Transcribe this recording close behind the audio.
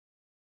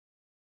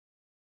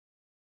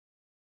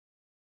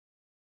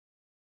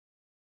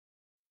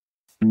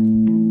Up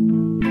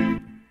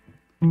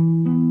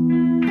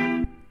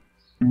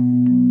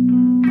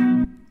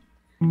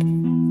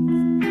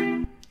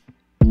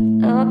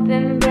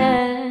in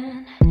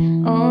bed,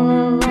 all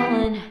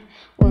alone,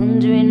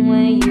 wondering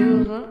where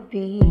you've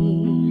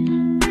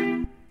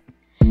been.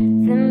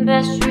 Then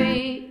by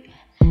street,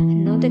 I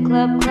know the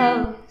club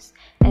closed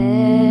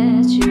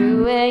at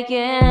 2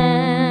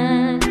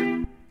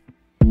 a.m.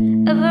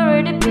 I've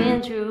already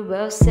been through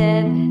about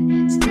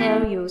 7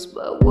 scenarios,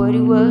 but what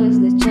it was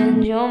that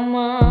changed your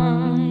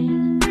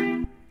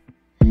mind.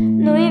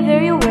 Knowing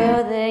very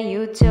well that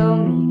you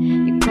told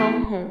me you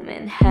come home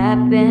and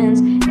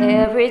happens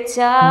every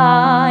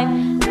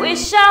time.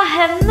 Wish I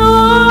had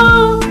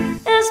no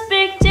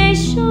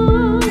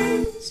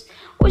expectations.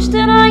 Wish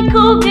that I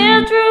could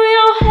get through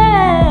your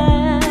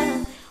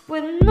head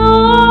with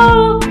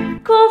no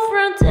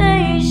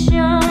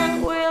confrontation.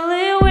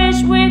 Really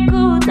wish we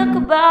could talk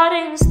about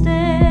it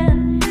instead.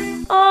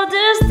 All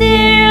these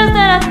tears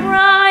that I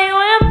cry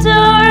when I'm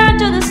turned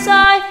to the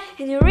side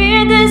and you're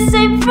in the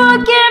same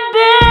fucking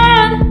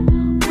bed.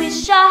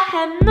 Wish I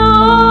had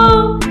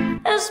no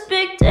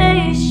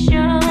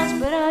expectations,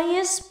 but I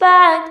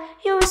expect,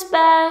 you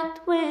expect,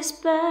 we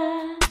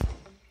expect.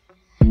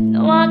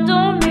 No, I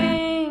don't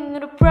mean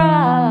to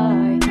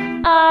pry,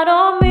 I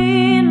don't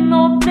mean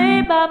no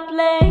play by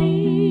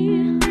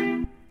play.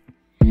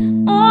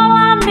 All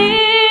I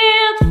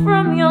need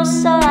from your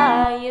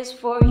side is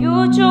for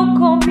you to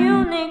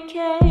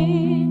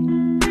communicate.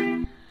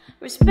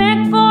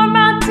 Respect for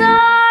my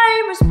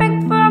time,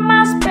 respect for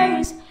my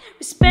space,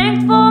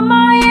 respect for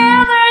my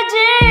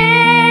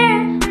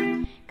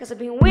energy. Cause I've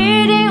been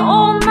waiting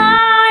all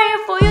night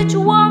for you to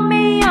warm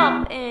me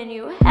up, and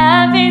you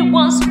haven't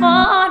one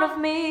spot of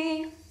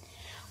me.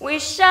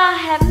 Wish I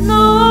had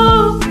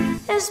no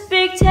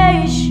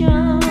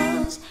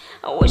expectations.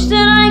 I wish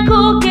that I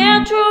could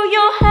get through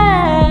your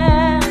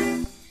head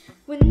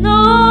with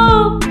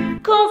no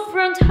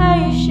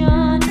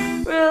confrontation.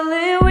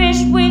 Really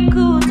wish we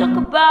could talk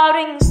about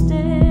it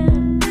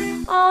instead.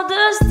 All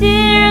those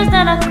tears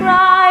that I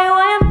cry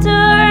when I'm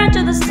turned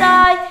to the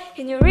side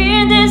and you're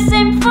in the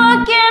same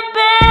fucking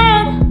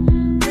bed.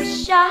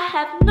 Wish I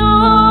had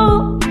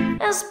no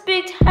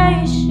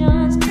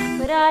expectations,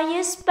 but I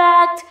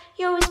expect,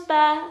 you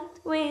expect,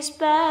 we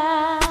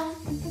expect.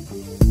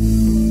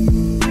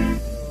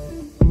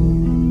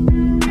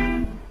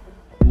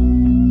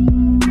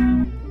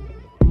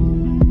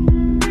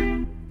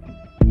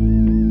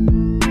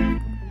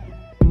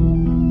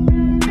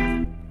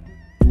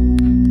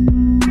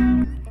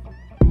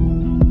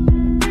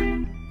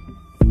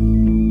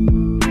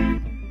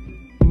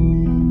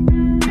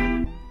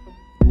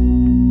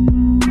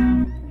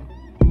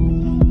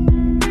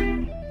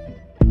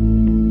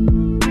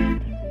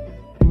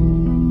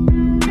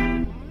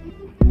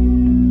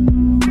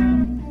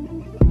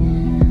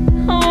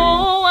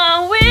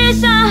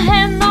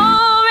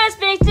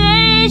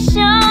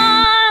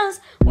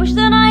 Wish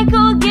that I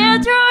could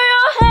get through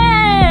your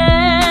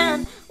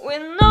head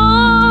with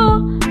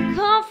no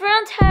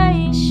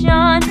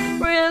confrontation.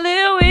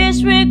 Really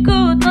wish we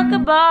could talk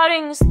about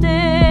it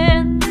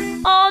instead.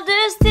 All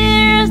these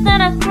tears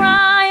that I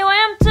cry when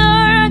I'm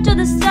turned to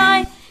the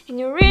side and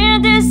you're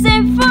in the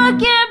same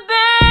fucking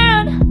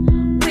bed.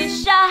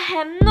 Wish I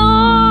had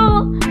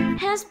no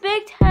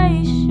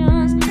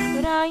expectations,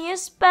 but I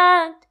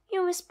expect,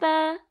 you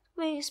expect,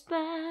 we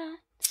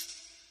expect.